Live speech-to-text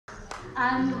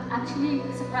I'm actually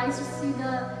surprised to see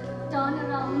the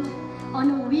turnaround on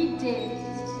a weekday.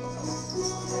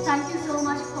 Thank you so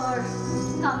much for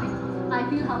coming. I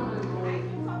feel humbled.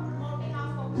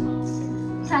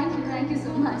 Thank you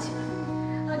so much.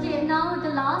 Okay, now the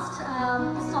last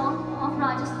song of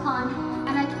Rajasthan,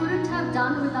 and I couldn't have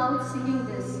done without singing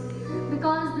this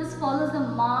because this follows the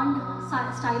Maand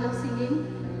style of singing,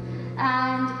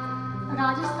 and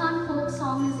Rajasthan folk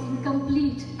song is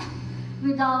incomplete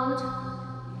without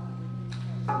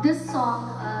this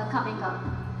song coming up.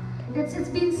 It's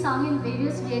been sung in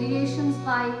various variations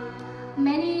by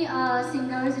many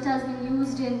singers. It has been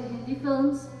used in Hindi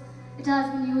films, it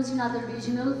has been used in other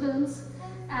regional films,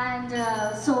 and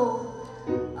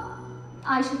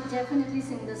I should definitely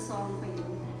sing this song for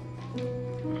you.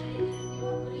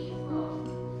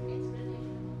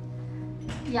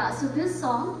 Yeah, so this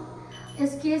song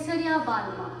is Kesariya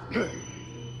Baalma.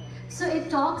 So it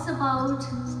talks about,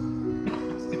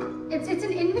 it's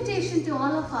an invitation to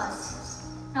all of us.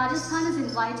 Rajasthan is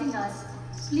inviting us.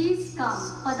 Please come,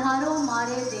 Padharo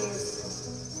Mare Desh.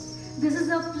 This is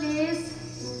a place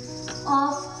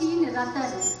of Teen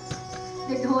Ratan,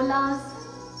 the Dholas,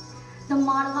 the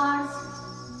Marwars,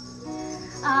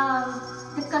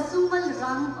 the Kasumal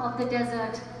Rang of the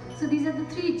desert. So these are the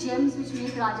three gems which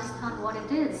make Rajasthan what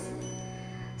it is.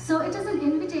 So it is an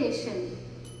invitation.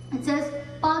 It says,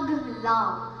 Pag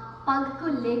la, Pag ko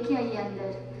leke aaye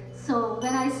andar. So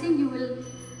when I sing, you will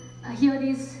hear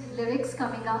these lyrics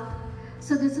coming up.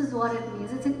 So this is what it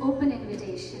means. It's an open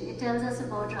invitation. It tells us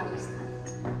about Rajasthan.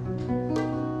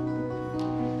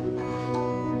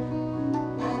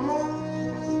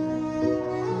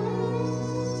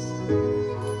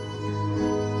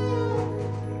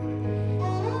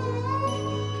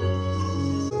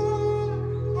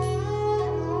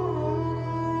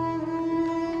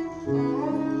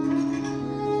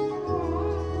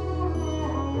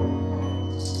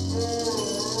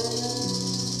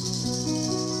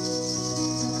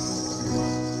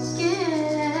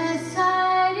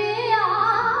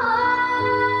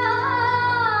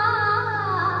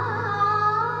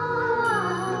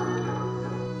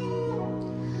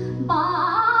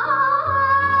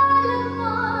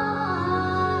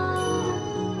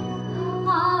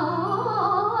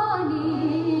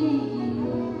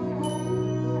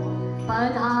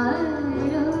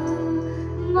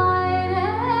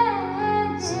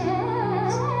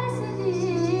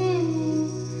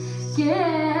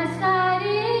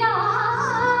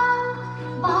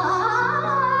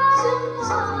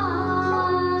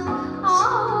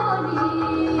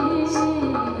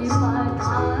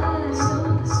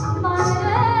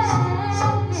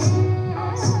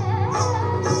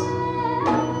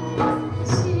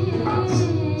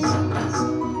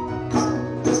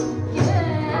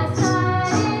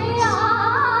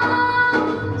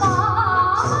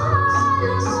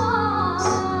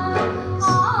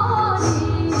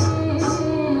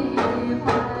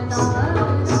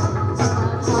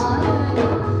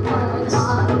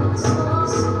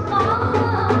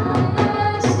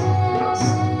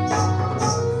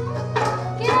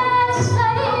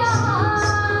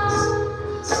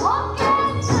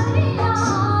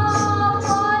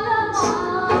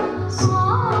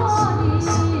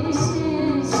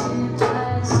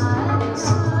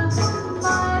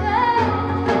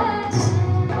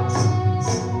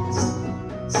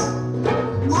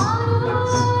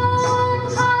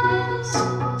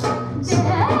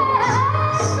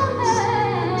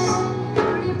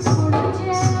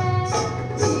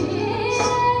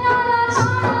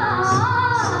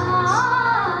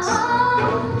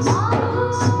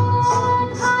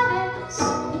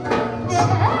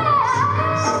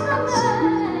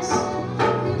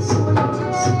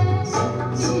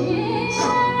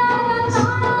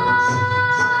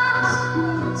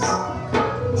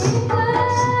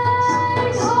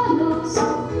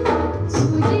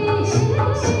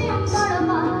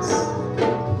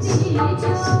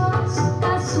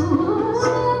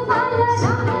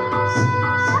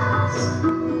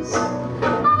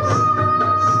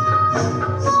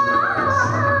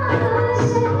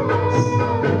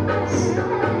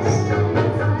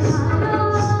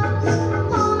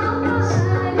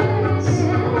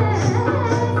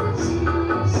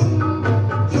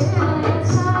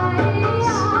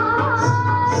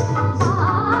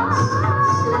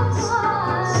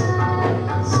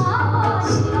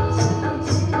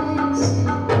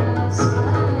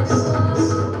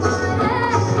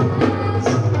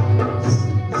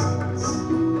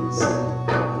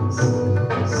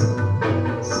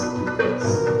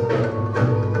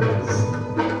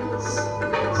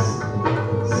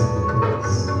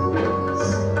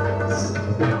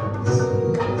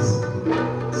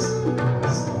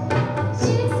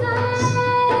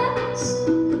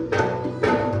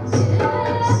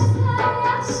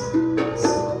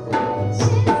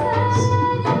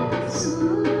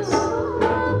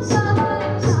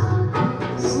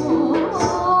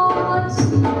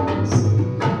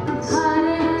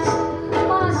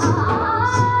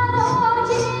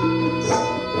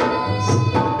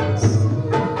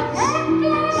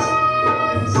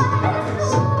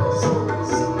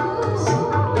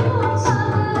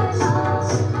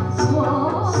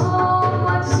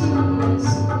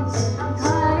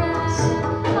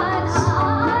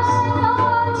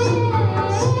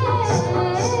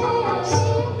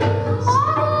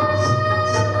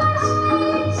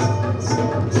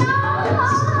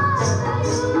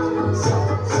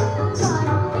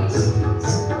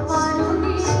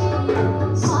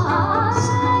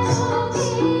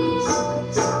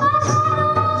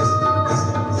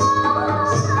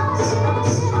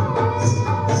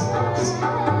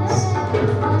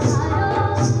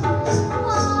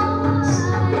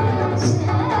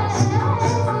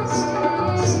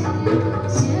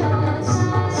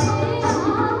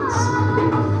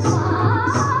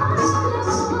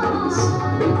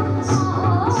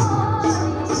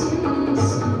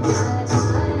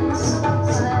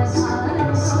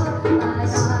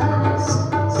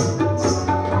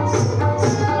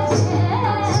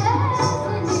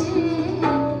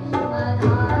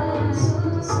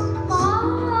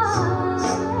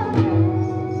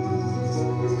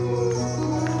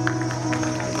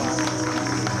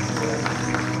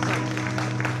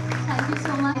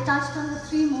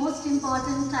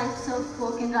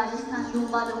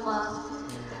 Lumba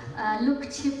Lumba,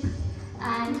 Look Chip,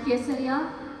 and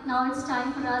Kesariya. Now it's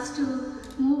time for us to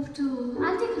move to,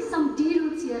 I'll take some D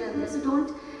routes here and there, so don't,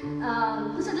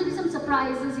 so there'll be some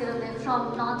surprises here and there.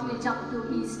 From north we'll jump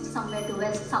to east, somewhere to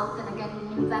west, south, and again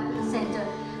move back to the center.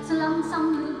 So some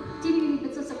little teeny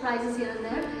bits of surprises here and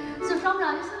there. So from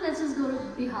Rajasthan, let's just go to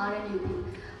Bihar and UP.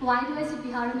 Why do I say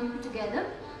Bihar and UP together?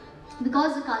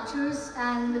 Because the cultures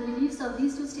and the beliefs of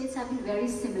these two states have been very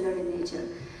similar in nature.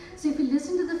 So if you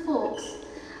listen to the folks,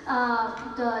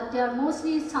 they are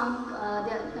mostly sung,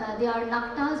 they are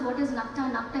naktas. What is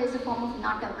nakta? Nakta is a form of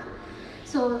natak.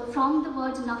 So from the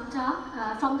word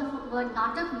nakta, from the word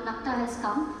natak, nakta has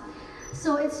come.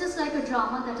 So it's just like a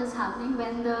drama that is happening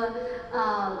when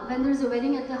there's a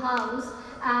wedding at the house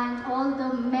and all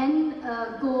the men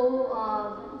go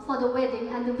for the wedding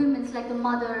and the women's like the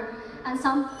mother and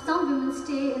some women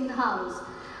stay in the house.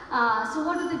 So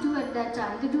what do they do at that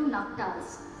time? They do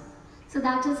naktas. So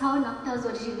that is how naktas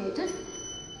originated.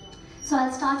 So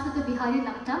I'll start with the Bihari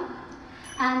nakta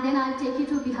and then I'll take you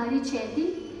to Bihari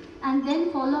Chaiti and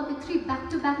then follow up with 3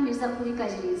 back-to-back Mirzapuri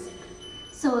Kajris.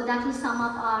 So that will sum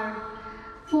up our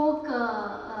folk,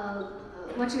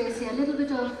 what should I say, a little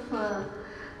bit of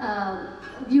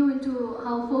view into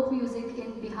how folk music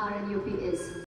in Bihar and UP is.